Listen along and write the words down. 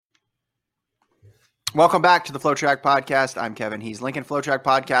Welcome back to the FloTrack podcast. I'm Kevin. He's Lincoln.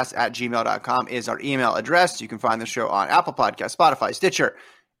 FloTrackPodcast at gmail.com is our email address. You can find the show on Apple Podcasts, Spotify, Stitcher,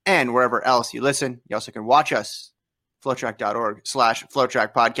 and wherever else you listen. You also can watch us,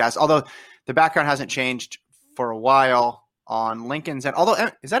 FloTrack.org/FloTrack podcast. Although the background hasn't changed for a while on Lincoln's. And although,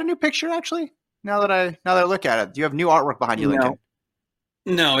 is that a new picture actually? Now that I look at it, do you have new artwork behind you, Lincoln?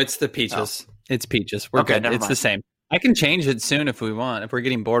 No, it's the peaches. Oh. It's peaches. We're okay, good. It's the same. I can change it soon if we want. If we're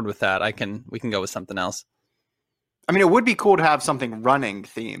getting bored with that, we can go with something else. I mean, it would be cool to have something running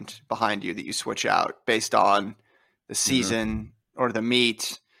themed behind you that you switch out based on the season or the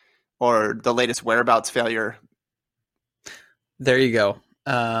meet or the latest whereabouts failure. There you go.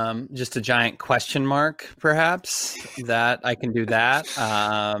 Just a giant question mark, perhaps, that I can do that.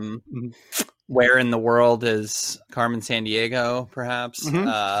 Where in the world is Carmen Sandiego, perhaps,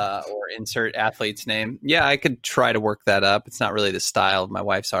 or insert athlete's name. Yeah, I could try to work that up. It's not really the style of my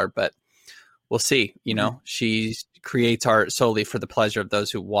wife's art, but we'll see. You know, she creates art solely for the pleasure of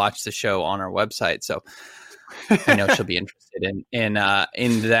those who watch the show on our website. So I know she'll be interested in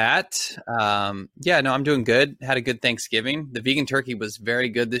that. I'm doing good. Had a good Thanksgiving. The vegan turkey was very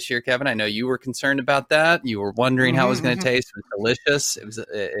good this year, Kevin. I know you were concerned about that. You were wondering how it was going to taste. It was delicious.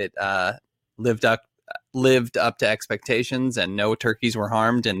 It lived up to expectations, and no turkeys were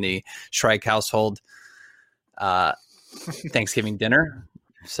harmed in the Shrike household Thanksgiving dinner.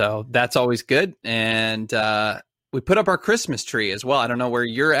 So that's always good. And we put up our Christmas tree as well. I don't know where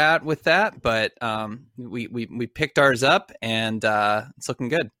you're at with that, but we picked ours up, and it's looking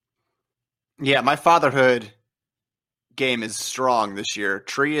good. Yeah, my fatherhood game is strong this year.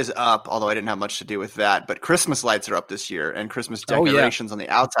 Tree is up, although I didn't have much to do with that. But Christmas lights are up this year, and Christmas decorations on the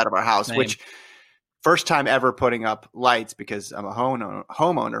outside of our house, which first time ever putting up lights because I'm a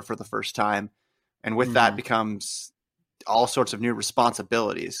homeowner for the first time. And with that becomes all sorts of new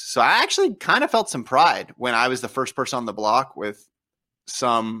responsibilities. So I actually kind of felt some pride when I was the first person on the block with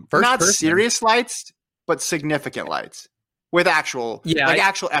some serious lights, but significant lights with actual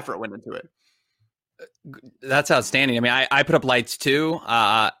effort went into it. That's outstanding. I mean, I put up lights too.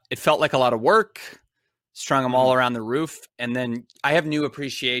 It felt like a lot of work, strung them all around the roof. And then I have new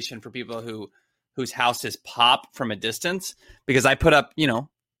appreciation for people whose houses pop from a distance, because I put up,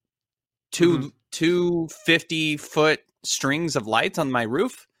 two 50-foot strings of lights on my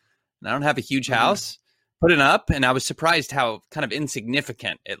roof, and I don't have a huge house. Put it up, and I was surprised how kind of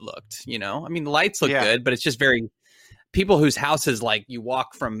insignificant it looked. I mean, the lights look good, but it's just very people whose houses, like, you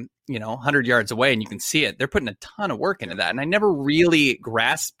walk from 100 yards away and you can see it. They're putting a ton of work into that, and I never really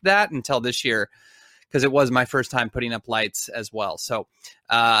grasped that until this year, because it was my first time putting up lights as well. So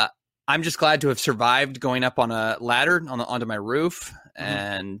I'm just glad to have survived going up on a ladder onto my roof,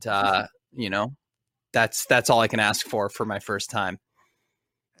 and that's all I can ask for my first time.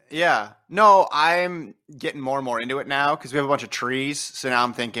 Yeah. No, I'm getting more and more into it now because we have a bunch of trees. So now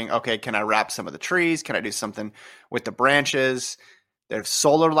I'm thinking, okay, can I wrap some of the trees? Can I do something with the branches? There's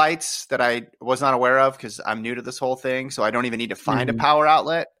solar lights that I was not aware of because I'm new to this whole thing. So I don't even need to find a power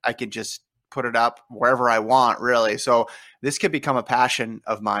outlet. I could just put it up wherever I want, really. So this could become a passion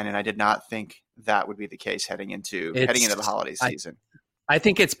of mine, and I did not think that would be the case heading into the holiday season. I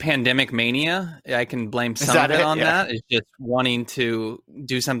think it's pandemic mania. I can blame some of it on that. It's just wanting to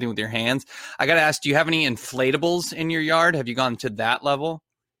do something with your hands. I got to ask, do you have any inflatables in your yard? Have you gone to that level?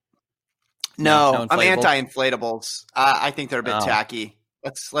 No, I'm anti-inflatables. I think they're a bit tacky.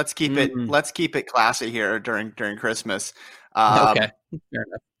 Let's keep it classy here during Christmas. Okay, fair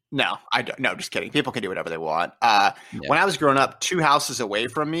enough. No, I don't. No, just kidding. People can do whatever they want. When I was growing up, 2 houses away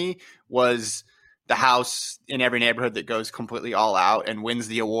from me was the house in every neighborhood that goes completely all out and wins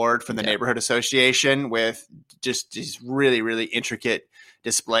the award from the neighborhood association with just these really, really intricate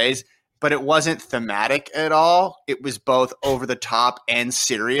displays. But it wasn't thematic at all. It was both over the top and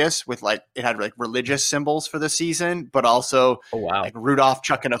serious with it had religious symbols for the season, but also like Rudolph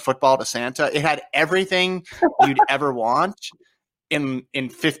chucking a football to Santa. It had everything you'd ever want in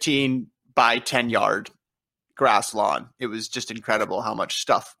 15 by 10 yard grass lawn. It was just incredible how much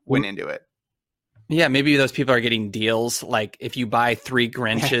stuff went into it. Yeah, maybe those people are getting deals. Like if you buy 3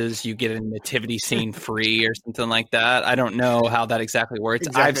 Grinches, you get a nativity scene free or something like that. I don't know how that exactly works.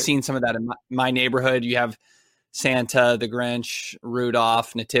 Exactly. I've seen some of that in my neighborhood. You have Santa, the Grinch,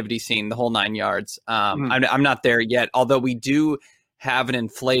 Rudolph, nativity scene, the whole 9 yards. I'm not there yet, although we do have an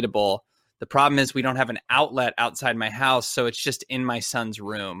inflatable. The problem is we don't have an outlet outside my house, so it's just in my son's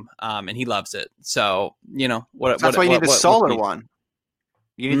room, and he loves it. So, that's why you need the solar one.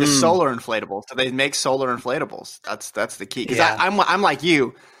 You need the solar inflatable. So they make solar inflatables. That's the key. Because I'm like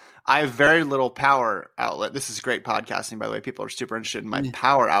you. I have very little power outlet. This is great podcasting, by the way. People are super interested in my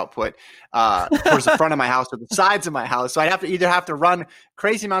power output towards the front of my house or the sides of my house. So I'd have to run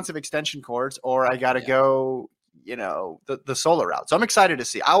crazy amounts of extension cords, or I got to go, the solar route. So I'm excited to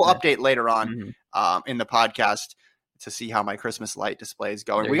see. I'll update later on in the podcast to see how my Christmas light display is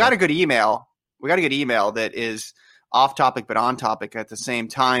going. We got a good email. That is off topic but on topic at the same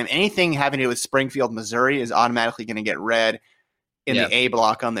time. Anything having to do with Springfield, Missouri is automatically going to get read in the A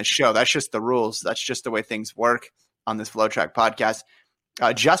block on this show. That's just the rules. That's just the way things work on this FloTrack podcast.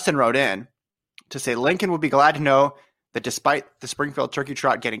 Justin wrote in to say Lincoln would be glad to know that despite the Springfield Turkey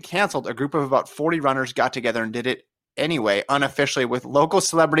Trot getting canceled, a group of about 40 runners got together and did it anyway, unofficially, with local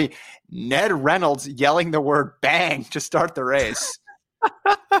celebrity Ned Reynolds yelling the word bang to start the race.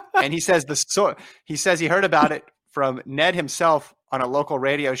 And he says he heard about it from Ned himself on a local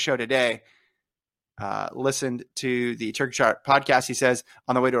radio show today. Listened to the Turkey Trot podcast. He says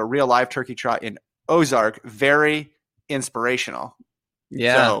on the way to a real live turkey trot in Ozark, very inspirational.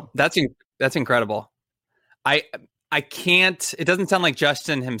 Yeah, so, that's incredible. I can't. It doesn't sound like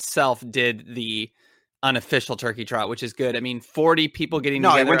Justin himself did the unofficial turkey trot, which is good. I mean, 40 people getting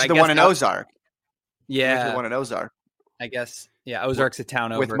together. No, I went to the one in Ozark. Yeah, the one in Ozark. I guess. Yeah, Ozark's a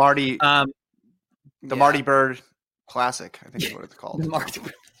town over with Marty. The Marty Bird Classic, I think is what it's called.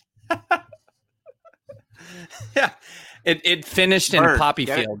 Yeah, it finished in poppy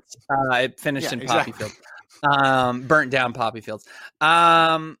fields. It finished in poppy fields. Burnt down poppy fields.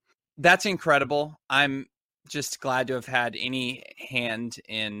 That's incredible. I'm just glad to have had any hand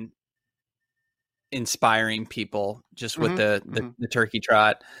in inspiring people just with the turkey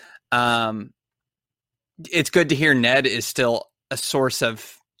trot. It's good to hear Ned is still a source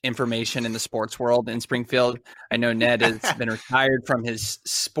of information in the sports world in Springfield. I know Ned has been retired from his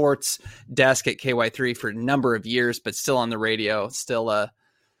sports desk at KY3 for a number of years, but still on the radio, still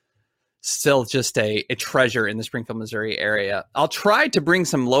just a treasure in the Springfield, Missouri area. I'll try to bring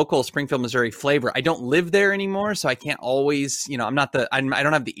some local Springfield, Missouri flavor. I don't live there anymore, so I can't always, I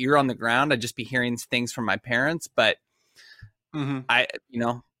don't have the ear on the ground. I'd just be hearing things from my parents, but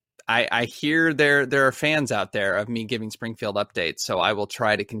I hear there are fans out there of me giving Springfield updates, so I will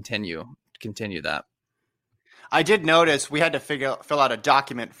try to continue that. I did notice we had to fill out a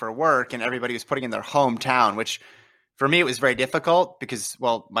document for work, and everybody was putting in their hometown, which for me it was very difficult because,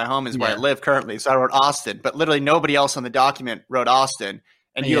 well, my home is where I live currently, so I wrote Austin, but literally nobody else on the document wrote Austin,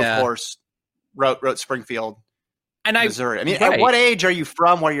 and you of course wrote Springfield, Missouri. I mean, at what age are you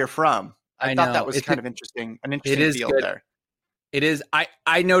from where you're from? I thought that was kind of interesting, an interesting field there. It is.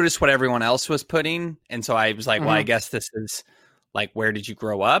 I noticed what everyone else was putting. And so I was like, well, I guess this is like, where did you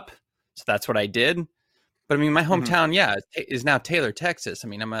grow up? So that's what I did. But I mean, my hometown, is now Taylor, Texas. I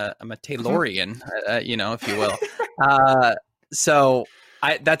mean, I'm a Taylorian, if you will. So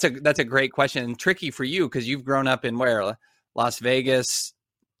that's a great question and tricky for you because you've grown up in where? Las Vegas,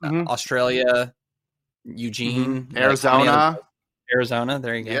 Australia, Eugene, Arizona. Arizona.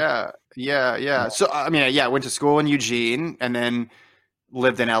 There you go. Yeah. So, I mean, I went to school in Eugene and then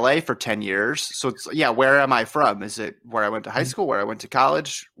lived in LA for 10 years. So it's, where am I from? Is it where I went to high school, where I went to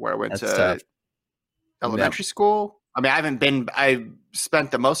college, where I went to elementary school? I mean, I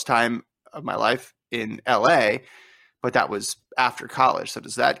spent the most time of my life in LA, but that was after college. So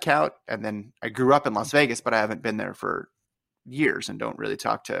does that count? And then I grew up in Las Vegas, but I haven't been there for years and don't really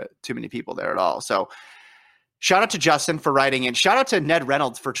talk to too many people there at all. So shout out to Justin for writing in. Shout out to Ned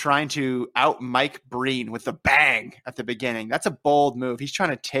Reynolds for trying to out Mike Breen with the bang at the beginning. That's a bold move. He's trying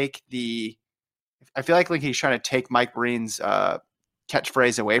to take I feel like he's trying to take Mike Breen's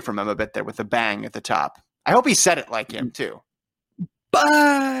catchphrase away from him a bit there with the bang at the top. I hope he said it like him too.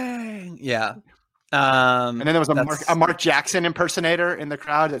 Bang! Yeah. And then there was a Mark Jackson impersonator in the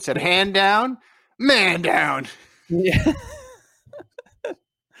crowd that said, hand down, man down. Yeah.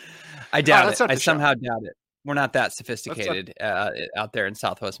 I doubt it. I somehow doubt it. We're not that sophisticated out there in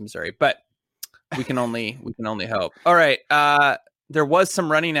Southwest Missouri, but we can only hope. All right. There was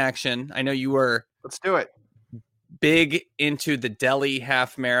some running action. I know you were. Let's do it. Big into the Delhi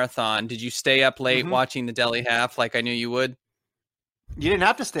half marathon. Did you stay up late watching the Delhi half like I knew you would? You didn't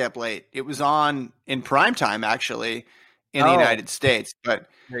have to stay up late. It was on in prime time, actually, in the United States. But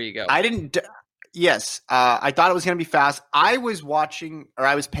there you go. I didn't. Yes, I thought it was going to be fast. I was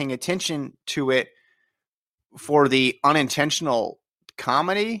paying attention to it for the unintentional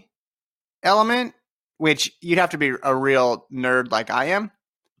comedy element, which you'd have to be a real nerd like I am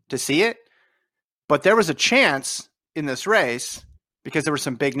to see it. But there was a chance in this race, because there were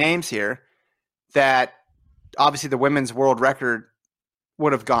some big names here, that obviously the women's world record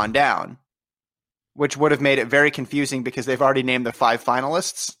would have gone down, which would have made it very confusing because they've already named the 5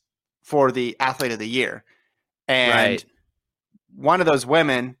 finalists for the athlete of the year. And Right. one of those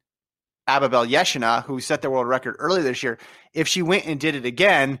women, Ababel Yeshina, who set the world record earlier this year, if she went and did it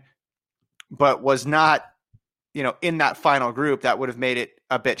again, but was not, in that final group, that would have made it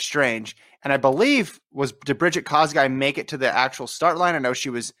a bit strange. And I believe, did Bridget Kosgei make it to the actual start line? I know she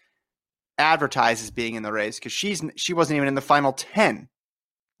was advertised as being in the race because she wasn't even in the final 10.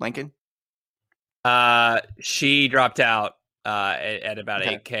 Lincoln? She dropped out at about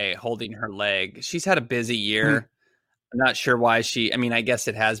 8K, holding her leg. She's had a busy year. I'm not sure why I guess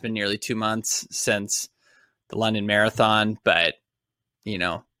it has been nearly 2 months since the London Marathon, but,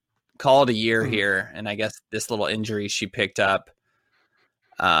 call it a year here. And I guess this little injury she picked up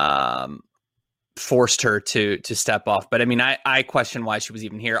forced her to step off. But I question why she was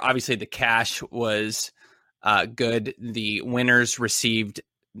even here. Obviously, the cash was good. The winners received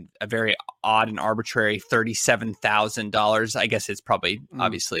a very odd and arbitrary $37,000. I guess it's probably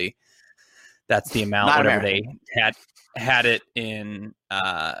obviously that's the amount, Not whatever American. they had it in,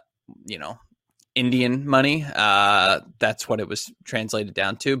 Indian money. That's what it was translated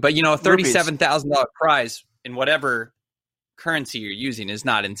down to. But, a $37,000 prize in whatever currency you're using is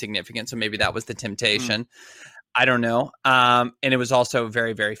not insignificant. So maybe that was the temptation. I don't know. And it was also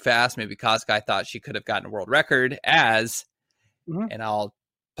very, very fast. Maybe Kosgei thought she could have gotten a world record and I'll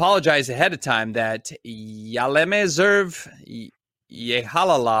apologize ahead of time that Yaleme Zerv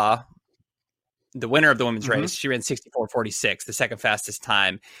Yehalala, the winner of the women's race, she ran 64:46, the second fastest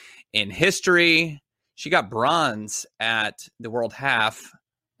time in history. She got bronze at the World Half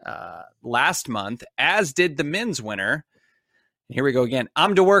last month, as did the men's winner. Here we go again.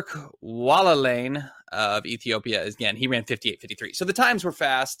 Amdework Walalane of Ethiopia. Again, he ran 58:53. So the times were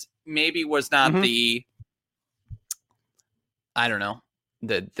fast. Maybe was not the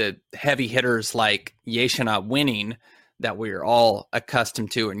heavy hitters like Yeshina winning that we're all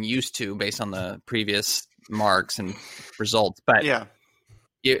accustomed to and used to based on the previous marks and results. But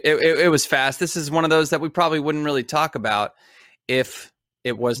it was fast. This is one of those that we probably wouldn't really talk about if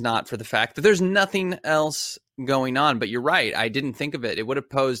it was not for the fact that there's nothing else going on. But you're right. I didn't think of it. It would have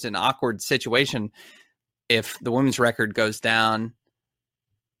posed an awkward situation if the women's record goes down.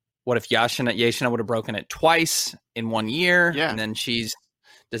 What if Yeshina would have broken it twice in 1 year? Yeah. And then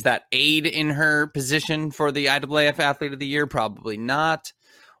does that aid in her position for the IAAF Athlete of the Year? Probably not.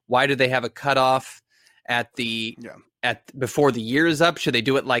 Why do they have a cutoff before the year is up? Should they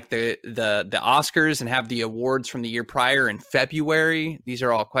do it like the Oscars and have the awards from the year prior in February? These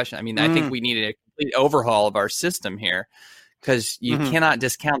are all questions. I think we need a complete overhaul of our system here because you cannot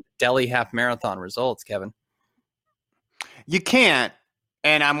discount Delhi half marathon results, Kevin. You can't.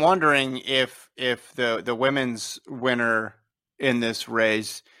 And I'm wondering if the women's winner in this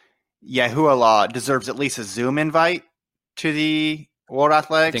race, Yahuala, deserves at least a Zoom invite to the World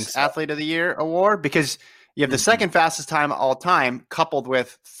Athletics Athlete of the Year award, because you have the second fastest time all time coupled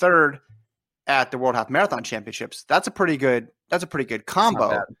with third at the World Half Marathon Championships. That's a pretty good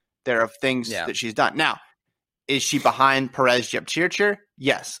combo there of things that she's done. Now, is she behind Perez Jepchirchir?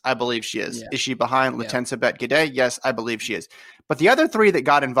 Yes, I believe she is. Yeah. Is she behind Latenza Bet-Gidey? Yes, I believe she is. But the other three that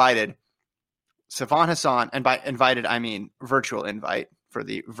got invited, Sifan Hassan, and by invited I mean virtual invite for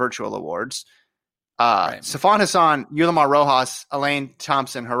the virtual awards. Sifan Hassan, Yulimar Rojas, Elaine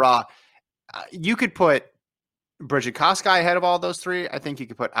Thompson, Hurrah. You could put Bridget Kosgei ahead of all those three. I think you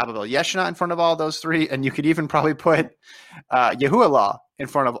could put Ababel Yeshina in front of all those three, and you could even probably put Yahuala in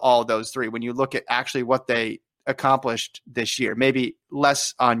front of all those three when you look at actually what they accomplished this year. Maybe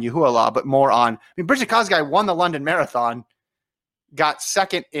less on Yahuala, but more on Bridget Kosgei won the London Marathon, got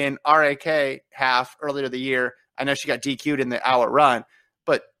second in RAK half earlier the year. I know she got DQ'd in the hour run,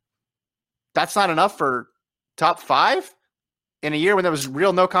 but that's not enough for top five in a year when there was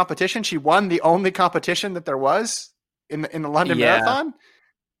real no competition. She won the only competition that there was in the London Marathon.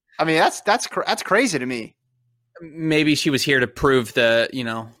 That's crazy to me. Maybe she was here to prove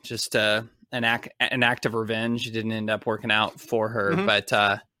just an act of revenge. It didn't end up working out for her, but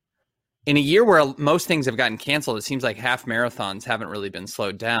in a year where most things have gotten canceled, it seems like half marathons haven't really been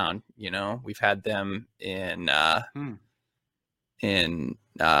slowed down. We've had them in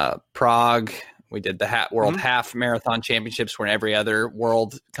Prague. We did the World Half Marathon Championships where every other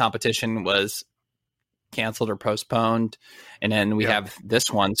world competition was canceled or postponed. And then we have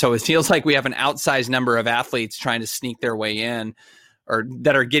this one. So it feels like we have an outsized number of athletes trying to sneak their way in, or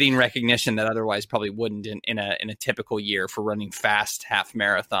that are getting recognition that otherwise probably wouldn't in a typical year for running fast half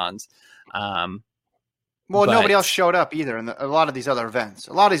marathons. Nobody else showed up either in a lot of these other events.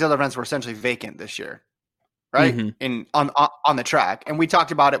 A lot of these other events were essentially vacant this year, right? On the track. And we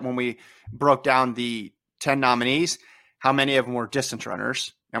talked about it when we broke down the 10 nominees. how many of them were distance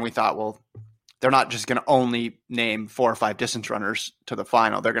runners. And we thought, well, they're not just going to only name 4 or 5 distance runners to the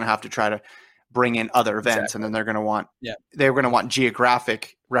final. They're going to have to try to bring in other events, and then they're going to want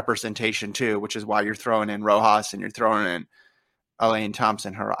geographic representation too, which is why you're throwing in Rojas and you're throwing in Elaine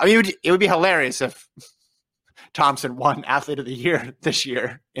Thompson. I mean, it would be hilarious if Thompson won Athlete of the Year this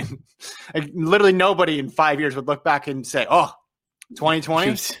year. And literally nobody in 5 years would look back and say, "Oh,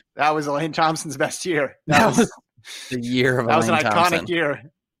 2020, that was Elaine Thompson's best year. That was the year of that Elaine was an Thompson. iconic year."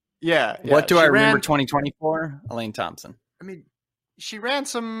 Yeah. What do I remember 2020 for? Elaine Thompson. I mean, she ran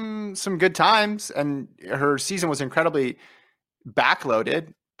some good times, and her season was incredibly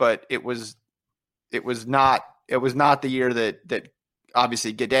backloaded, but it was not the year that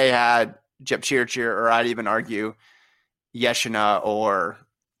obviously Gidey had, Jepchirchir, or I'd even argue Yeshina or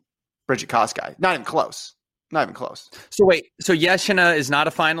Bridget Kosgei. Not even close. So wait, so Yeshina is not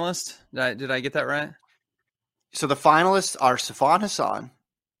a finalist? Did I get that right? So the finalists are Sifan Hassan,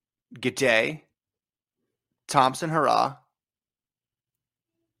 Gidey, Thompson Hurrah,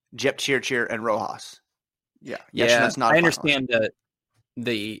 Jepchirchir, and Rojas. Yeah. Yeshina's not. I understand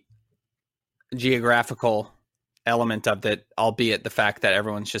the geographical element of that, albeit the fact that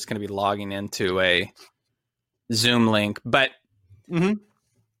everyone's just going to be logging into a Zoom link. But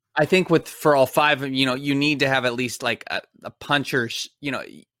I think for all 5, you need to have at least like a puncher.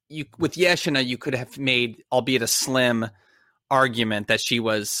 With Yeshina, you could have made, albeit a slim, argument that she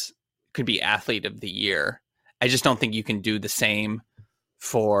could be Athlete of the Year. I just don't think you can do the same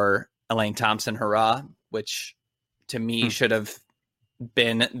for Elaine Thompson Hurrah, which to me should have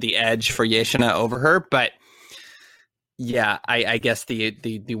been the edge for Yeshina over her. But yeah, I guess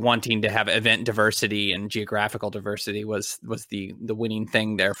the wanting to have event diversity and geographical diversity was the winning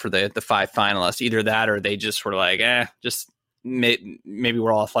thing there for the 5 finalists. Either that, or they just were like, just maybe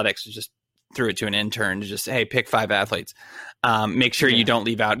we're all athletics, just threw it to an intern to just, hey, pick 5 athletes. Make sure you don't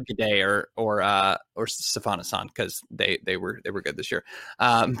leave out Gidey or Sifan Hassan, because they were good this year.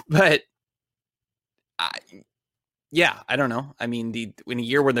 But I don't know. I mean, in a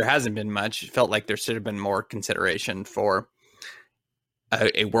year where there hasn't been much, it felt like there should have been more consideration for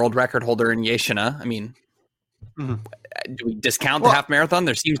a world record holder in Yeshina. I mean, do we discount the half marathon?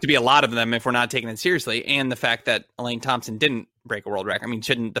 There seems to be a lot of them if we're not taking it seriously. And the fact that Elaine Thompson didn't break a world record. I mean,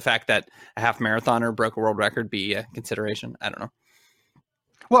 shouldn't the fact that a half marathoner broke a world record be a consideration? I don't know.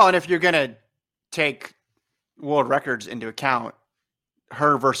 Well, and if you're going to take world records into account,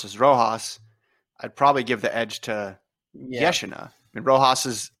 her versus Rojas, I'd probably give the edge to Yeshina. I mean,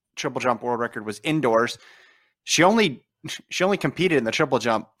 Rojas's triple jump world record was indoors. She only competed in the triple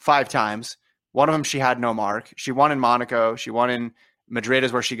jump 5 times. One of them she had no mark. She won in Monaco. She won in Madrid,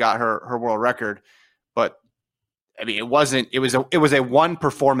 is where she got her world record. But I mean, it was a one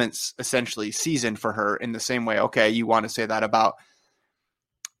performance essentially season for her, in the same way. Okay, you want to say that about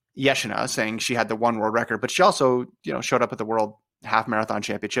Yeshina, saying she had the one world record, but she also, showed up at the World Half Marathon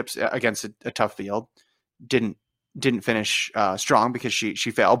Championships against a tough field. Didn't finish strong because she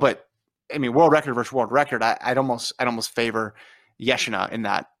failed. But I mean, world record versus world record, I'd almost favor Yeshina in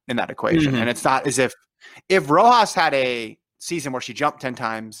that equation. And it's not as if Rojas had a season where she jumped 10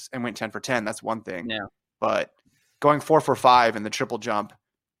 times and went 10 for 10, that's one thing. Yeah. But going 4 for 5 in the triple jump,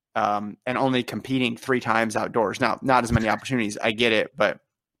 and only competing 3 times outdoors. Now, not as many opportunities, I get it, but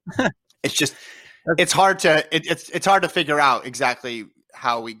it's just it's hard to figure out exactly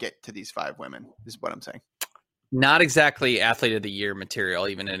how we get to these 5 women, is what I'm saying. Not exactly Athlete of the Year material,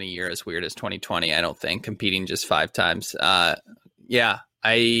 even in a year as weird as 2020, I don't think, competing just 5 times. I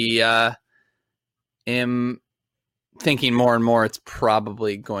am thinking more and more it's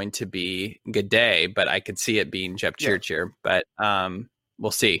probably going to be Gidey, but I could see it being Jepchirchir. But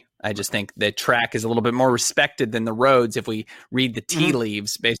we'll see. I just think the track is a little bit more respected than the roads. If we read the tea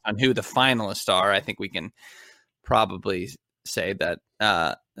leaves based on who the finalists are, I think we can probably say that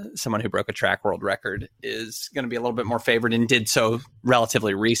someone who broke a track world record is going to be a little bit more favored, and did so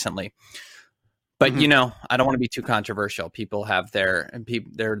relatively recently. But, I don't want to be too controversial. People have they're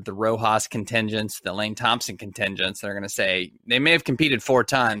the Rojas contingents, the Elaine Thompson contingents. They're going to say they may have competed 4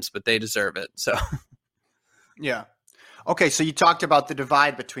 times, but they deserve it. So, yeah. Okay, so you talked about the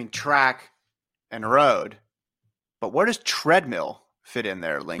divide between track and road, but where does treadmill fit in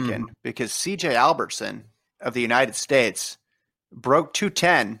there, Lincoln? Because CJ Albertson of the United States broke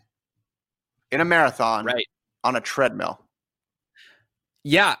 2:10 in a marathon on a treadmill.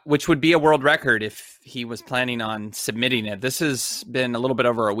 Yeah, which would be a world record if he was planning on submitting it. This has been a little bit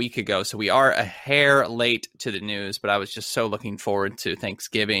over a week ago, so we are a hair late to the news, but I was just so looking forward to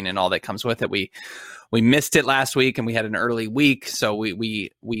Thanksgiving and all that comes with it. We missed it last week and we had an early week, so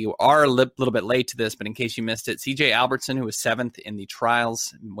we are a little bit late to this, but in case you missed it, CJ Albertson, who was 7th in the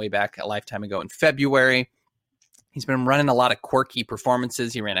trials way back a lifetime ago in February, he's been running a lot of quirky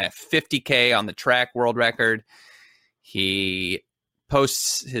performances. He ran a 50K on the track world record. He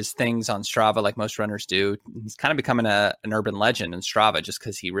posts his things on Strava like most runners do. He's kind of becoming an urban legend in Strava just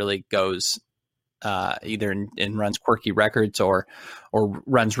because he really goes either in runs quirky records or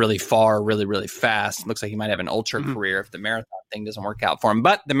runs really far, really, really fast. It looks like he might have an ultra career if the marathon thing doesn't work out for him.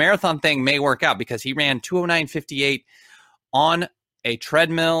 But the marathon thing may work out because he ran 2:09:58 on a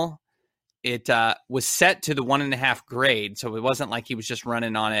treadmill. It was set to the 1.5 grade, so it wasn't like he was just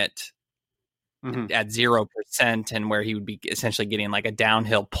running on it at 0% and where he would be essentially getting like a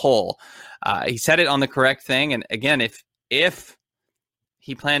downhill pull. He set it on the correct thing. And again, if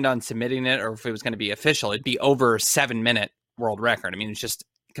he planned on submitting it or if it was going to be official, it'd be over 7-minute world record. I mean, it's just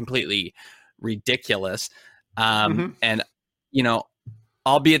completely ridiculous. And,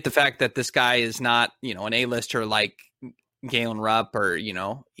 albeit the fact that this guy is not, an A-lister like Galen Rupp or,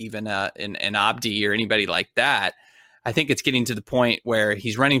 even an Abdi or anybody like that, I think it's getting to the point where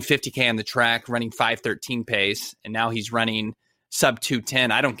he's running 50K on the track, running 5:13 pace, and now he's running sub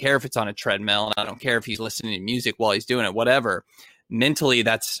 2:10. I don't care if it's on a treadmill, and I don't care if he's listening to music while he's doing it, whatever. Mentally,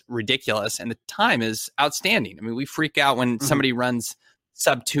 that's ridiculous, and the time is outstanding. I mean, we freak out when somebody runs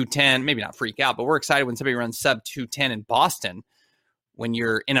sub 2:10, maybe not freak out, but we're excited when somebody runs sub 2:10 in Boston. When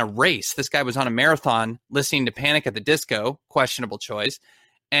you're in a race, this guy was on a marathon listening to Panic at the Disco, questionable choice,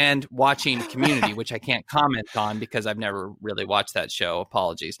 and watching Community, which I can't comment on because I've never really watched that show.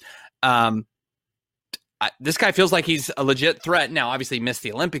 Apologies. This guy feels like he's a legit threat. Now, obviously, he missed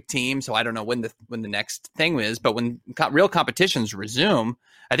the Olympic team, so I don't know when the next thing is. But when real competitions resume,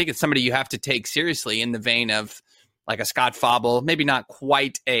 I think it's somebody you have to take seriously in the vein of like a Scott Fauble, maybe not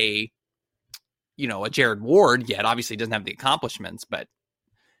quite a Jared Ward yet. Obviously, he doesn't have the accomplishments, but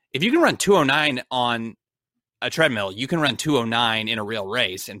if you can run 2:09 on a treadmill, you can run 2:09 in a real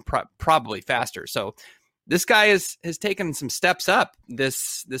race and probably faster. So this guy has taken some steps up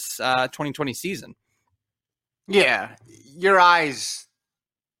this 2020 season. Yeah, your eyes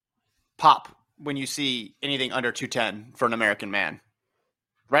pop when you see anything under 2:10 for an American man,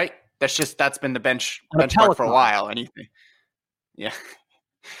 right? That's been the benchmark for a while. Anything, yeah,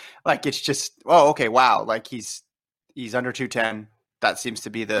 like it's just okay, wow, like he's under 2:10. That seems to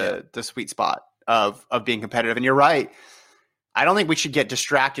be the sweet spot of being competitive. And you're right. I don't think we should get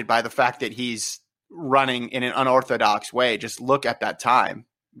distracted by the fact that he's running in an unorthodox way. Just look at that time.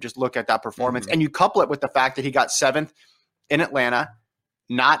 Just look at that performance. And you couple it with the fact that he got 7th in Atlanta,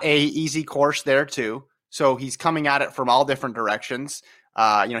 not a easy course there too. So he's coming at it from all different directions.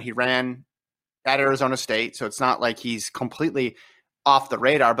 He ran at Arizona State, so it's not like he's completely off the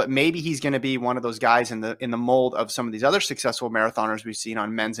radar, but maybe he's going to be one of those guys in the mold of some of these other successful marathoners we've seen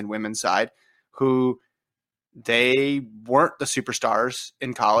on men's and women's side, who they weren't the superstars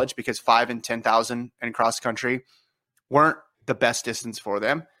in college because 5 and 10,000 in cross country weren't the best distance for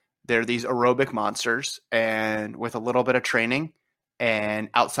them. They're these aerobic monsters, and with a little bit of training and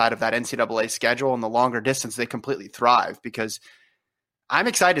outside of that NCAA schedule and the longer distance, they completely thrive. Because I'm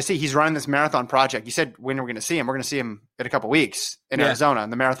excited to see he's running this marathon project. You said when we're going to see him. We're going to see him in a couple of weeks in Arizona in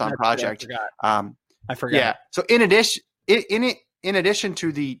the marathon project. I forgot. Yeah. So in addition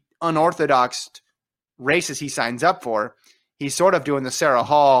to the unorthodox races he signs up for, he's sort of doing the Sarah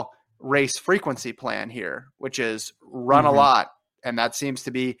Hall race frequency plan here, which is run a lot. And that seems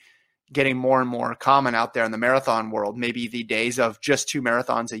to be getting more and more common out there in the marathon world. Maybe the days of just 2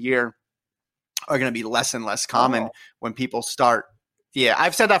 marathons a year are going to be less and less common when people start. Yeah,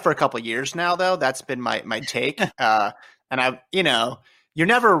 I've said that for a couple of years now, though. That's been my take. And you're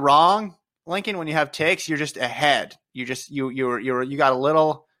never wrong, Lincoln. When you have takes, you're just ahead. You got a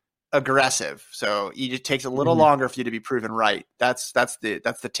little aggressive, so it takes a little longer for you to be proven right. That's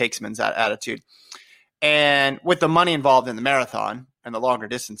the takesman's attitude. And with the money involved in the marathon and the longer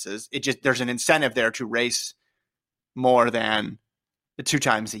distances, there's an incentive there to race more than the 2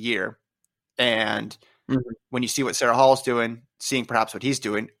 times a year. And when you see what Sarah Hall's doing, seeing perhaps what he's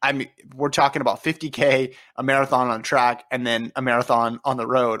doing, we're talking about 50K, a marathon on track, and then a marathon on the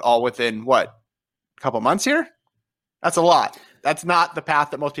road, all within a couple months here? That's a lot. That's not the path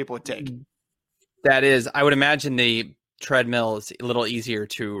that most people would take. That is, I would imagine the treadmill is a little easier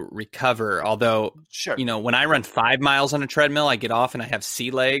to recover. Although, sure, when I run 5 miles on a treadmill, I get off and I have sea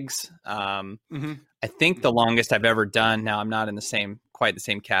legs. I think the longest I've ever done, now I'm not in the same quite the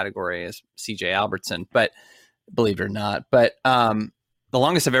same category as CJ Albertson, but believe it or not. But the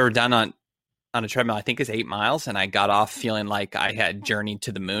longest I've ever done on a treadmill, I think, is 8 miles. And I got off feeling like I had journeyed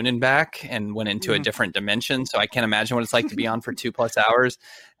to the moon and back and went into a different dimension. So I can't imagine what it's like to be on for 2+ hours.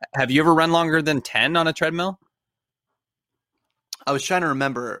 Have you ever run longer than 10 on a treadmill? I was trying to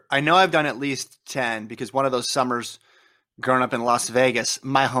remember. I know I've done at least 10 because one of those summers growing up in Las Vegas,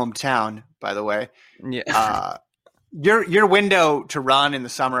 my hometown, by the way. Yeah. Your window to run in the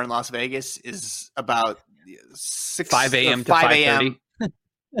summer in Las Vegas is about 5 a.m. to 5:30.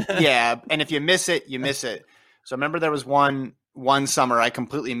 Yeah, and if you miss it, you miss it. So I remember there was one summer I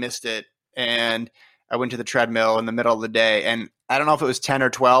completely missed it, and I went to the treadmill in the middle of the day, and I don't know if it was 10 or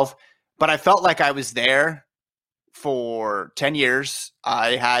 12, but I felt like I was there for 10 years.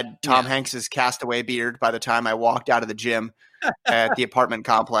 I had Tom Hanks's castaway beard by the time I walked out of the gym at the apartment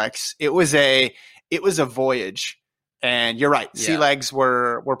complex. It was a voyage, and you're right. Sea legs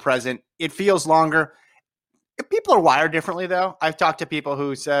were present. It feels longer. People are wired differently, though. I've talked to people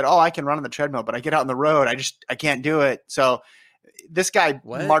who said, "Oh, I can run on the treadmill, but I get out on the road, I can't do it." So this guy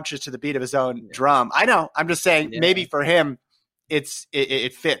marches to the beat of his own drum. I know. I'm just saying, maybe for him, it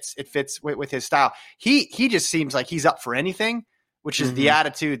fits. It fits with his style. He just seems like he's up for anything, which is the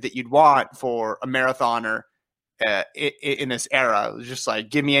attitude that you'd want for a marathoner in this era. Just like,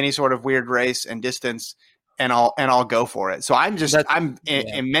 give me any sort of weird race and distance, and I'll go for it. So I'm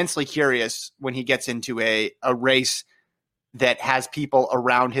immensely curious when he gets into a race that has people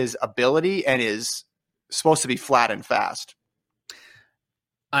around his ability and is supposed to be flat and fast.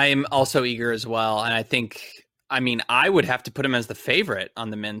 I'm also eager as well. And I would have to put him as the favorite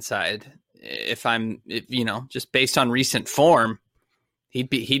on the men's side. If just based on recent form, he'd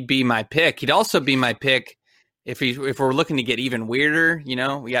be my pick. He'd also be my pick if we're looking to get even weirder.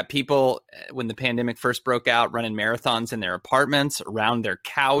 We got people when the pandemic first broke out running marathons in their apartments around their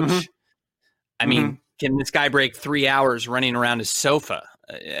couch. I mean, can this guy break 3 hours running around his sofa?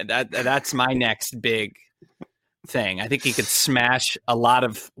 That's my next big thing. I think he could smash a lot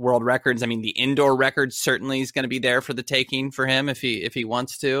of world records. I mean, the indoor record certainly is going to be there for the taking for him if he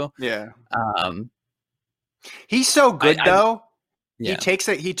wants to. Yeah. He's so good though. Yeah.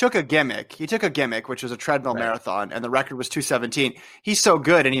 He took a gimmick, which was a treadmill marathon, and the record was 2:17. He's so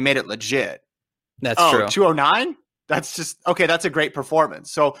good, and he made it legit. That's true. 2:09? That's just okay. That's a great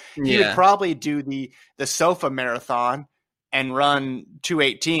performance. So he would probably do the sofa marathon and run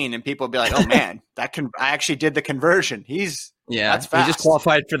 2:18, and people would be like, "Oh man, I actually did the conversion." That's fast. He just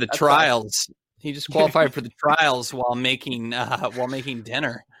qualified for the trials. Fast. He just qualified for the trials while making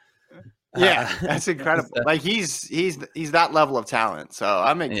dinner. Yeah, that's incredible. Like he's that level of talent. So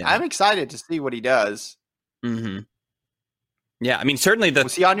I'm excited to see what he does. Mm-hmm. Yeah, I mean, certainly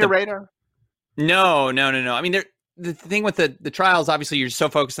was he on your radar? No. I mean, the thing with the trials, obviously, you're so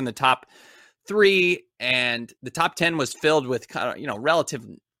focused on the top 3, and the top 10 was filled with kind of relative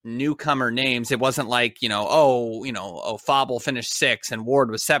newcomer names. It wasn't like Fauble finished 6th and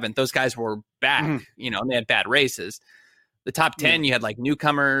Ward was 7th. Those guys were back, and they had bad races. The top 10, you had like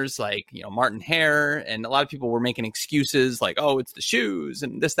newcomers like, Martin Hare, and a lot of people were making excuses like, oh, it's the shoes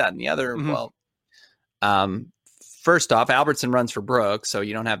and this, that, and the other. Well, first off, Albertson runs for Brooks, so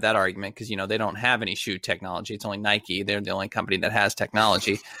you don't have that argument because, they don't have any shoe technology. It's only Nike. They're the only company that has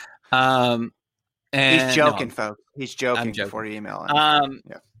technology. And he's joking, folks. He's joking before you email him.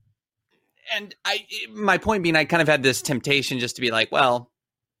 And my point being, I kind of had this temptation just to be like, well,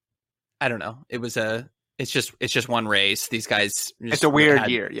 I don't know. It's just one race. These guys. It's a weird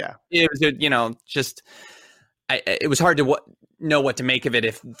year. Yeah. It was, it was hard to know what to make of it.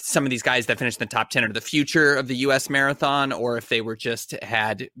 If some of these guys that finished in the top 10 are the future of the U.S. marathon, or if they were just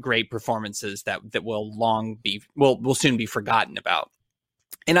had great performances that will soon be forgotten about.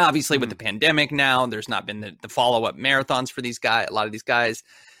 And obviously with the pandemic now, there's not been the follow-up marathons for a lot of these guys.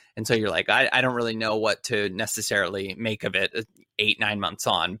 And so you're like, I don't really know what to necessarily make of it 8-9 months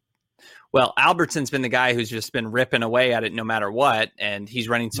on. Well, Albertson's been the guy who's just been ripping away at it no matter what. And he's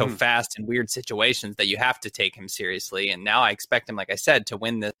running so fast in weird situations that you have to take him seriously. And now I expect him, like I said, to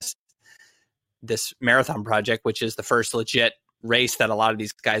win this marathon project, which is the first legit race that a lot of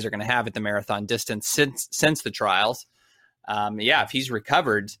these guys are going to have at the marathon distance since the trials. If he's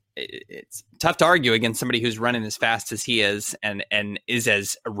recovered, it's tough to argue against somebody who's running as fast as he is and is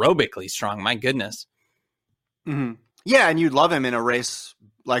as aerobically strong. My goodness. Mm-hmm. Yeah, and you'd love him in a race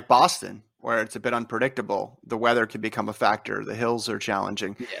like Boston, where it's a bit unpredictable. The weather can become a factor. The hills are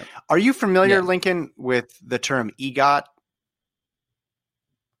challenging. Yeah. Are you familiar, Lincoln, with the term EGOT?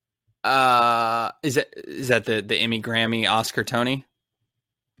 Is that the Emmy, Grammy, Oscar, Tony?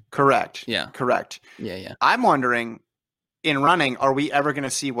 Correct. Yeah. Correct. Yeah. I'm wondering in running, are we ever going to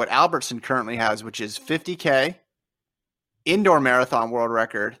see what Albertson currently has, which is 50K, indoor marathon world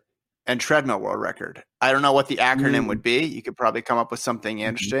record, and treadmill world record? I don't know what the acronym would be. You could probably come up with something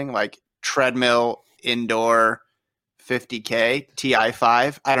interesting like treadmill, indoor, 50K,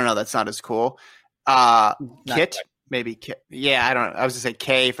 TI5. I don't know. That's not as cool. Kit, maybe Kit. Yeah, I don't know. I was going to say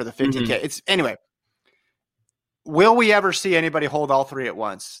K for the 50K. It's anyway. Will we ever see anybody hold all three at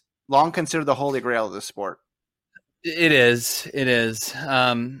once? Long considered the holy grail of the sport. It is.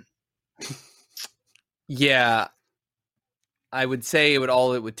 Yeah. I would say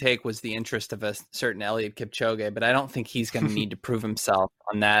all it would take was the interest of a certain Eliud Kipchoge, but I don't think he's going to need to prove himself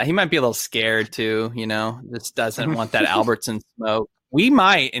on that. He might be a little scared too, just doesn't want that Albertson smoke. We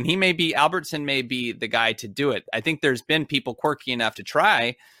might, and Albertson may be the guy to do it. I think there's been people quirky enough to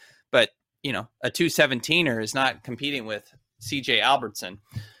try, but a 217er is not competing with CJ Albertson.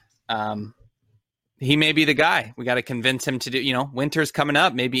 He may be the guy. We got to convince him to do, winter's coming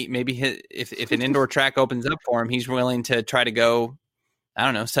up. Maybe if an indoor track opens up for him, he's willing to try to go, I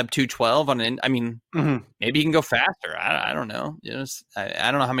don't know, sub 212 maybe he can go faster. I don't know.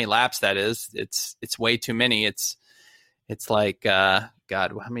 I don't know how many laps that is. It's way too many. It's like, God,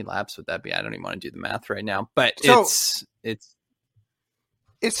 how many laps would that be? I don't even want to do the math right now, but it's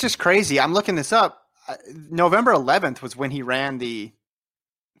just crazy. I'm looking this up. November 11th was when he ran the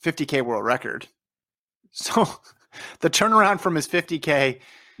 50K world record. So the turnaround from his 50K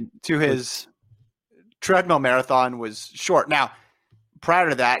to his treadmill marathon was short. Now, prior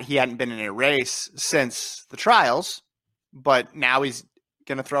to that, he hadn't been in a race since the trials, but now he's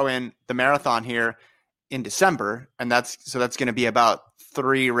going to throw in the marathon here in December. And that's going to be about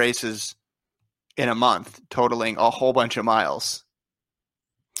 3 races in a month, totaling a whole bunch of miles.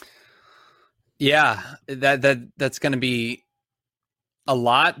 Yeah, that's going to be a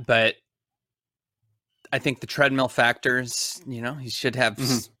lot, but I think the treadmill factors, he should have.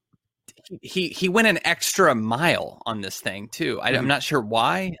 He went an extra mile on this thing too. I'm not sure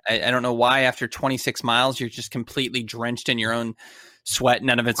why. I don't know why. After 26 miles, you're just completely drenched in your own sweat.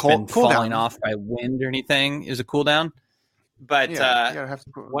 None of it's been falling off by wind or anything. It was a cool down. But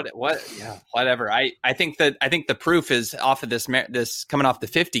whatever. I think the proof is off of this coming off the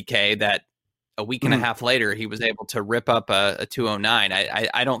 50K that a week and a half later, he was able to rip up a 209.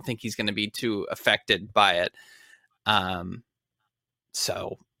 I don't think he's going to be too affected by it.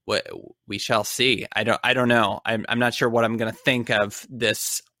 So we shall see. I don't know. I'm not sure what I'm going to think of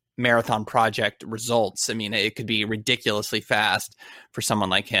this marathon project results. I mean, it could be ridiculously fast for someone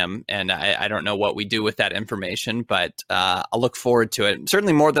like him. And I don't know what we do with that information, but I'll look forward to it.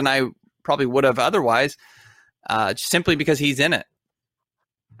 Certainly more than I probably would have otherwise, simply because he's in it.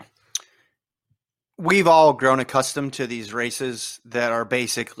 We've all grown accustomed to these races that are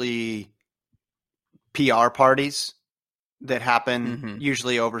basically PR parties that happen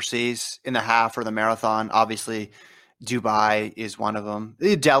usually overseas in the half or the marathon. Obviously, Dubai is one of them.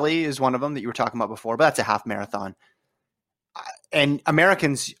 Delhi is one of them that you were talking about before, but that's a half marathon. And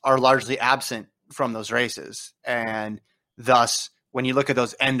Americans are largely absent from those races. And thus, when you look at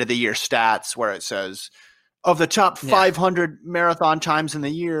those end of the year stats where it says, of the top 500 marathon times in the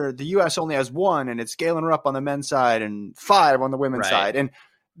year, the U.S. only has 1, and it's Galen Rupp on the men's side and 5 on the women's side.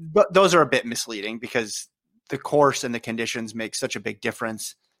 But those are a bit misleading because the course and the conditions make such a big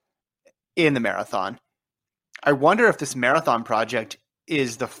difference in the marathon. I wonder if this marathon project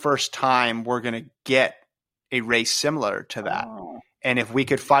is the first time we're going to get a race similar to that. Oh. And if we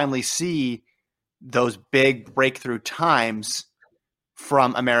could finally see those big breakthrough times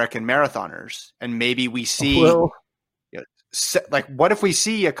from American marathoners, and maybe we see what if we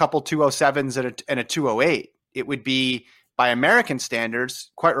see a couple 207s and a 208? It would be, by American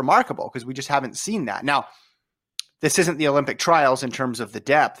standards, quite remarkable because we just haven't seen that. Now, this isn't the Olympic trials in terms of the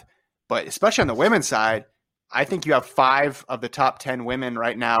depth, but especially on the women's side, I think you have 5 of the top 10 women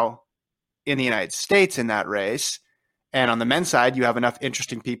right now in the United States in that race. And on the men's side, you have enough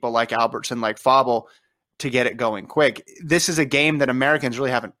interesting people like Albertson, like Fauble, to get it going quick. This is a game that Americans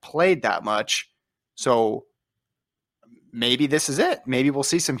really haven't played that much. So maybe this is it. Maybe we'll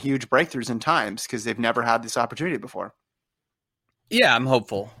see some huge breakthroughs in times because they've never had this opportunity before. Yeah, I'm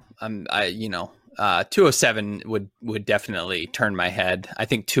hopeful. 207 would definitely turn my head. I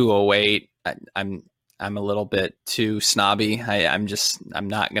think 208, I'm a little bit too snobby. I'm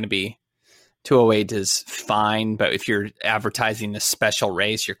not going to be. 208 is fine, but if you're advertising this special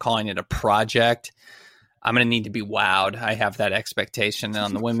race, you're calling it a project, I'm going to need to be wowed. I have that expectation. And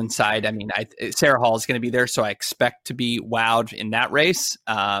on the women's side, I mean, Sarah Hall is going to be there, so I expect to be wowed in that race,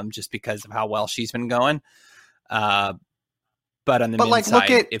 just because of how well she's been going. But on the men's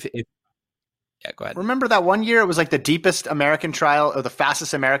side, Yeah, go ahead. Remember that one year it was like the deepest American trial or the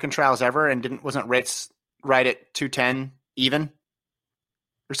fastest American trials ever, and wasn't Ritz right at 210 even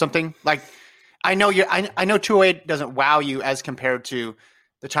or something? Like, I know 208 doesn't wow you as compared to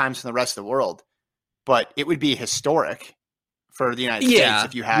the times in the rest of the world, but it would be historic for the United States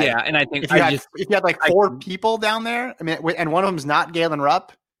if you had and I think if you had like four people down there. I mean, and one of them's not Galen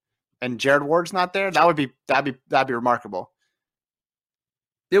Rupp and Jared Ward's not there. That'd be remarkable.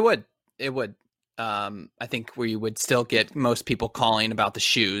 It would. I think we would still get most people calling about the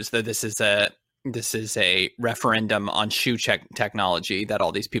shoes, that this is a referendum on shoe technology that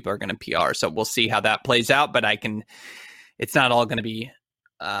all these people are going to PR. So we'll see how that plays out. But it's not all going to be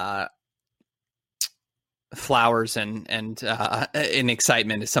flowers and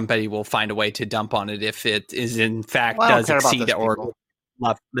excitement. Somebody will find a way to dump on it if it is in fact does exceed or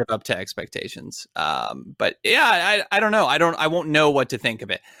live up to expectations. But yeah, I don't know. I won't know what to think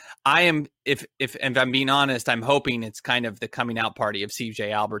of it. I am, if I'm being honest, I'm hoping it's kind of the coming out party of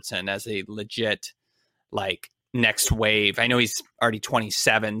CJ Albertson as a legit, like, next wave. I know he's already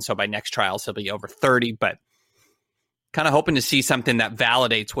 27, so by next trials he'll be over 30, but kind of hoping to see something that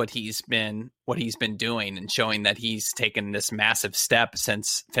validates what he's been doing and showing that he's taken this massive step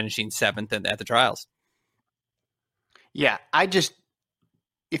since finishing 7th at the trials. Yeah,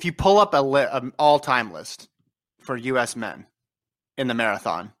 if you pull up an all-time list for U.S. men in the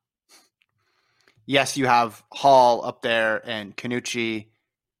marathon, yes, you have Hall up there and Canucci,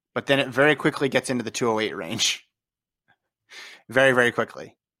 but then it very quickly gets into the 208 range. Very, very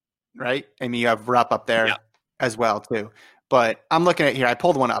quickly, right? I mean, you have Rupp up there as well, too. But I'm looking at here. I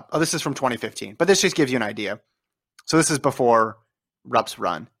pulled one up. Oh, this is from 2015, but this just gives you an idea. So this is before Rupp's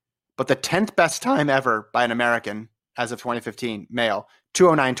run. But the 10th best time ever by an American as of 2015, male,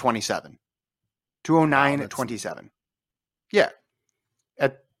 209.27. 209.27. Yeah.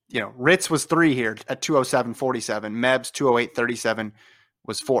 Ritz was 3 here at 207.47. Mebs 208.37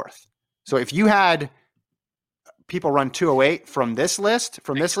 was 4th. So if you had people run 208 from this list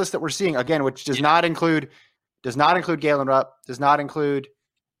that we're seeing again, which does not include Galen Rupp, does not include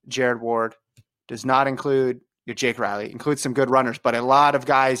Jared Ward, does not include your Jake Riley, includes some good runners, but a lot of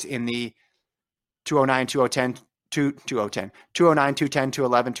guys in the 209, 210, 209, 210,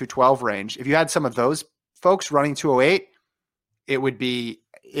 211, 212 range. If you had some of those folks running 208, it would be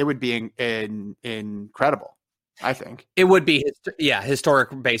incredible. I think it would be, historic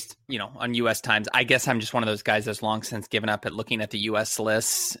based, on U.S. times. I guess I'm just one of those guys that's long since given up at looking at the U.S.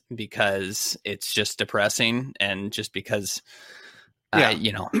 lists because it's just depressing, and just because, I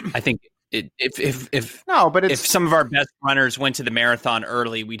think if some of our best runners went to the marathon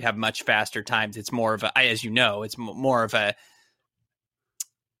early, we'd have much faster times. It's more of it's more of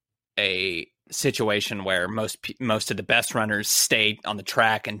a situation where most of the best runners stay on the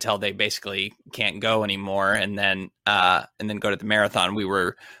track until they basically can't go anymore, and then go to the marathon. We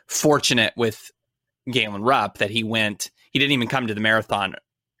were fortunate with Galen Rupp that he didn't even come to the marathon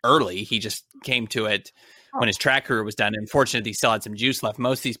early. He just came to it when his track career was done. And fortunately, he still had some juice left.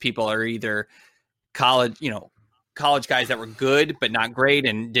 Most of these people are either college guys that were good but not great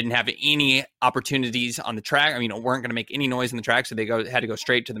and didn't have any opportunities on the track. I mean, weren't going to make any noise in the track, so they had to go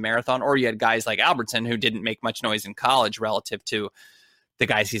straight to the marathon. Or you had guys like Albertson who didn't make much noise in college relative to the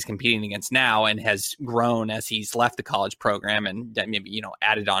guys he's competing against now, and has grown as he's left the college program and maybe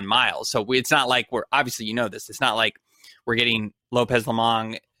added on miles. So it's not like we're obviously this. It's not like we're getting Lopez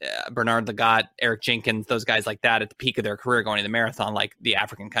Lamong, Bernard Lagat, Eric Jenkins, those guys like that at the peak of their career going to the marathon like the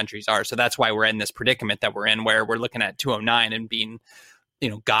African countries are. So that's why we're in this predicament that we're in, where we're looking at 209 and being,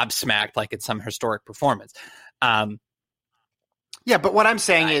 gobsmacked like it's some historic performance. Yeah, but what I'm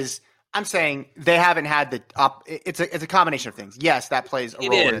saying is, they haven't had the it's a combination of things. Yes, that plays a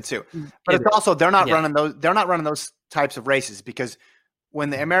role in it too. But it's also they're not running those types of races, because when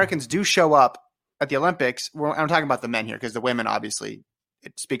the Americans do show up at the Olympics, I'm talking about the men here, because the women, obviously,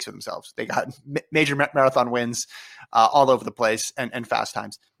 it speaks for themselves. They got major marathon wins all over the place and fast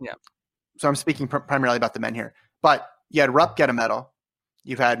times. Yeah. So I'm speaking primarily about the men here. But you had Rupp get a medal.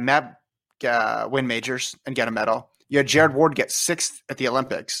 You've had Meb win majors and get a medal. You had Jared Ward get 6th at the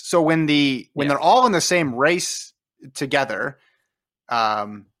Olympics. So when they're all in the same race together,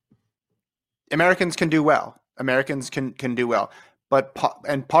 Americans can do well. Americans can do well. But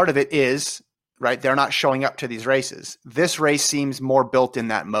part of it is, right, they're not showing up to these races. This race seems more built in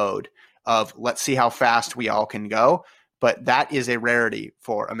that mode of let's see how fast we all can go. But that is a rarity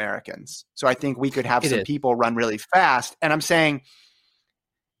for Americans. So I think we could have some people run really fast. And I'm saying,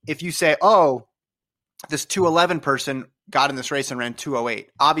 if you say, oh, this 211 person got in this race and ran 208,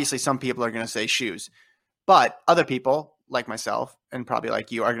 obviously some people are going to say shoes. But other people, like myself and probably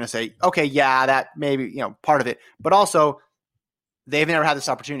like you are going to say, okay, yeah, that maybe, part of it, but also they've never had this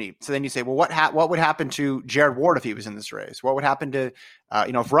opportunity. So then you say, well, what would happen to Jared Ward if he was in this race? What would happen to,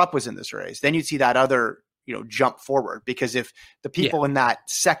 if Rupp was in this race? Then you'd see that other, jump forward, because if the people in that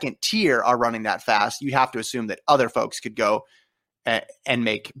second tier are running that fast, you have to assume that other folks could go and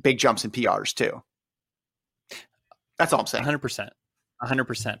make big jumps in PRs too. That's all I'm saying. 100%.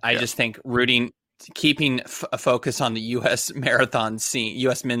 100%. I just think keeping a focus on the U.S. marathon scene,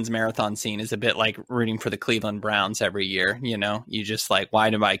 U.S. men's marathon scene, is a bit like rooting for the Cleveland Browns every year. You just like,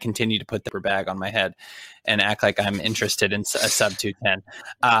 why do I continue to put the bag on my head and act like I'm interested in a sub 210?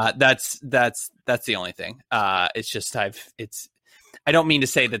 That's the only thing. It's just I don't mean to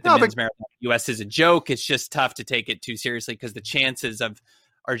say that the men's marathon U.S. is a joke. It's just tough to take it too seriously because the chances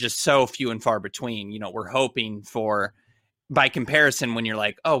are just so few and far between. We're hoping for. By comparison, when you're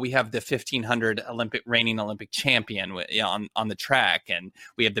like, oh, we have the 1500 reigning Olympic champion on the track, and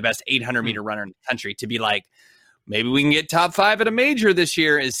we have the best 800 meter runner in the country, to be like, maybe we can get top 5 at a major this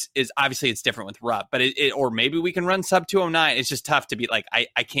year is obviously it's different with Rupp, but or maybe we can run sub 209. It's just tough to be like, I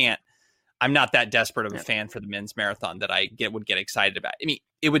can't, I'm not that desperate of a fan for the men's marathon that I would get excited about. I mean,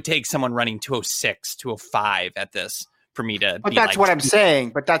 it would take someone running 206, 205 at this for me to. But that's what I'm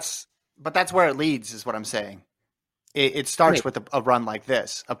saying. But that's where it leads, is what I'm saying. It starts with a run like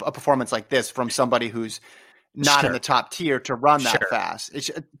this, a performance like this from somebody who's not in the top tier to run that fast.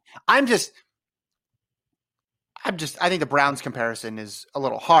 I think the Browns comparison is a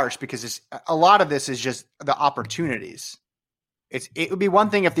little harsh because a lot of this is just the opportunities. It would be one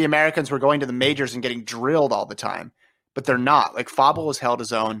thing if the Americans were going to the majors and getting drilled all the time, but they're not. Like Fauble has held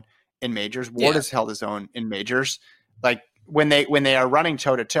his own in majors. Ward has held his own in majors. Like when they are running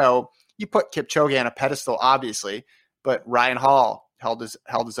toe to toe, you put Kipchoge on a pedestal, obviously. But Ryan Hall held his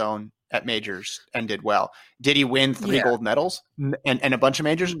own at majors and did well. Did he win 3 gold medals and a bunch of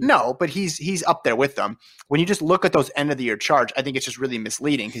majors? No, but he's up there with them. When you just look at those end of the year charts, I think it's just really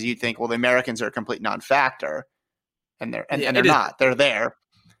misleading because you think, well, the Americans are a complete non-factor, and they're not. They're there,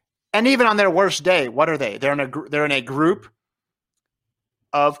 and even on their worst day, what are they? They're in a group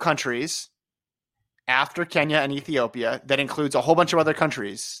of countries after Kenya and Ethiopia that includes a whole bunch of other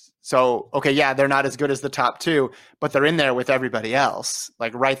countries. So, okay, yeah, they're not as good as the top 2, but they're in there with everybody else,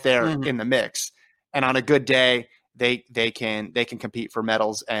 like right there in the mix. And on a good day, they can compete for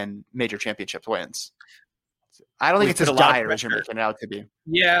medals and major championship wins. I don't think it's as dire as you're making it out to be.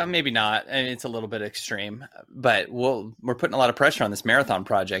 Yeah, maybe not. And it's a little bit extreme, but we're putting a lot of pressure on this marathon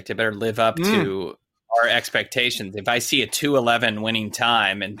project. It better live up to our expectations. If I see a 2:11 winning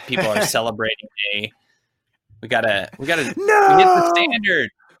time and people are celebrating we gotta we hit the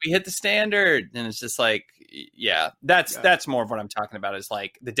standard. We hit the standard, and it's just like, that's more of what I'm talking about, is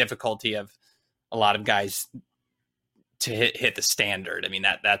like the difficulty of a lot of guys to hit the standard. I mean,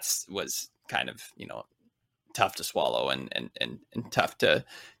 that's was kind of, tough to swallow and tough to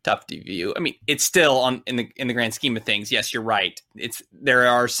view. I mean, it's still in the grand scheme of things. Yes, you're right. There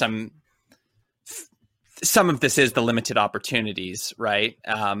are some of this is the limited opportunities, right?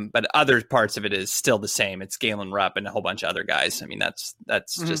 But other parts of it is still the same. It's Galen Rupp and a whole bunch of other guys. I mean, it's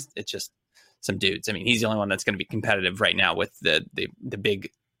just some dudes. I mean, he's the only one that's going to be competitive right now with the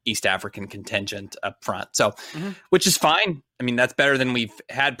big East African contingent up front. So, which is fine. I mean, that's better than we've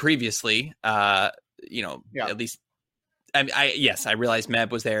had previously. At least. I realize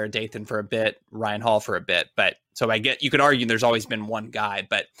Meb was there, Dathan for a bit, Ryan Hall for a bit, but so you could argue there's always been one guy,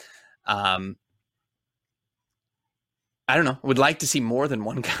 but I don't know. Would like to see more than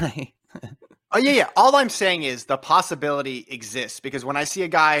one guy. Oh, yeah. All I'm saying is the possibility exists, because when I see a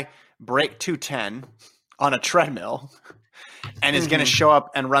guy break 2:10 on a treadmill and is going to show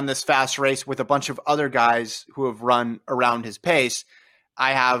up and run this fast race with a bunch of other guys who have run around his pace,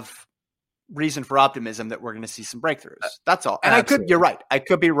 I have reason for optimism that we're going to see some breakthroughs. That's all. And you're right. I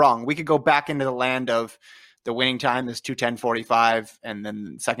could be wrong. We could go back into the land of the winning time is 2:10:45, and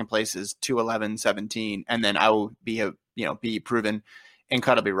then second place is 2:11:17, and then I will be proven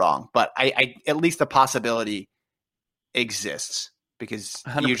incredibly wrong. But I at least the possibility exists, because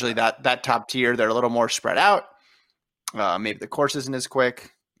 100%. Usually that top tier, they're a little more spread out. Maybe the course isn't as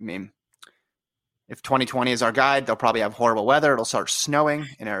quick. I mean, if 2020 is our guide, they'll probably have horrible weather. It'll start snowing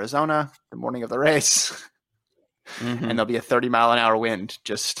in Arizona the morning of the race. And there'll be a 30-mile-an-hour wind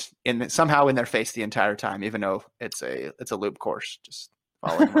just somehow in their face the entire time, even though it's a loop course, just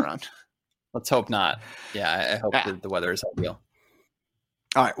following them around. Let's hope not. Yeah, I hope that the weather is ideal.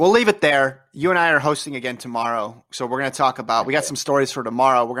 All right, we'll leave it there. You and I are hosting again tomorrow, so we're going to talk about. We got some stories for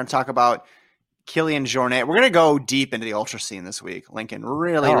tomorrow. We're going to talk about Kilian Jornet. We're going to go deep into the ultra scene this week, Lincoln.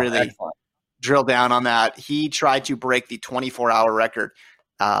 Really excellent. drill down on that. He tried to break the 24-hour record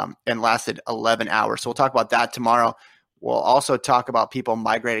and lasted 11 hours. So we'll talk about that tomorrow. We'll also talk about people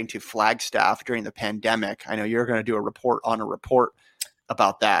migrating to Flagstaff during the pandemic. I know you're going to do a report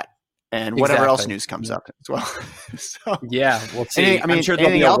about that and whatever else news comes up as well. So, yeah, we'll see. I'm sure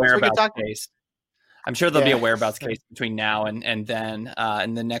there'll be a whereabouts case. I'm sure there'll be a whereabouts case between now and then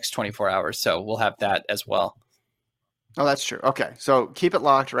in the next 24 hours. So we'll have that as well. Oh, that's true. Okay. So keep it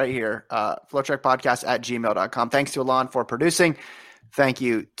locked right here. FloTrackPodcast@gmail.com. Thanks to Alon for producing. Thank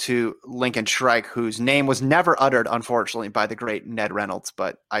you to Lincoln Shrike, whose name was never uttered, unfortunately, by the great Ned Reynolds,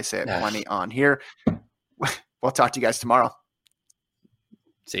 but I say it plenty on here. We'll talk to you guys tomorrow.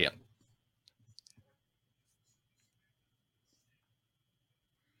 See ya.